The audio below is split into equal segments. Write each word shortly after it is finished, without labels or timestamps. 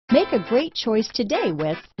Make a great choice today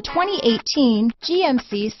with the 2018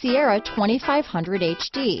 GMC Sierra 2500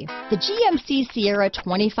 HD. The GMC Sierra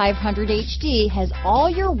 2500 HD has all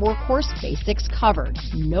your workhorse basics covered.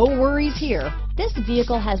 No worries here. This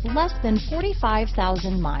vehicle has less than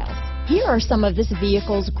 45,000 miles. Here are some of this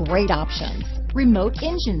vehicle's great options: remote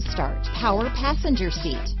engine start, power passenger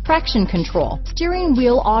seat, traction control, steering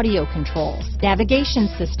wheel audio controls, navigation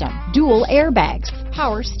system, dual airbags,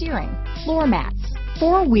 power steering, floor mats,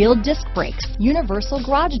 four-wheel disc brakes, universal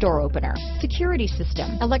garage door opener, security system,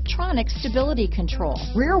 electronic stability control,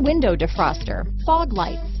 rear window defroster, fog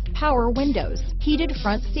lights, power windows, heated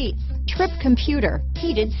front seats, trip computer,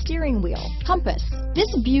 heated steering wheel, compass. This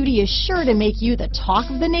beauty is sure to make you the talk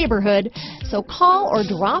of the neighborhood, so call or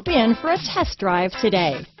drop in for a test drive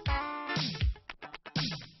today.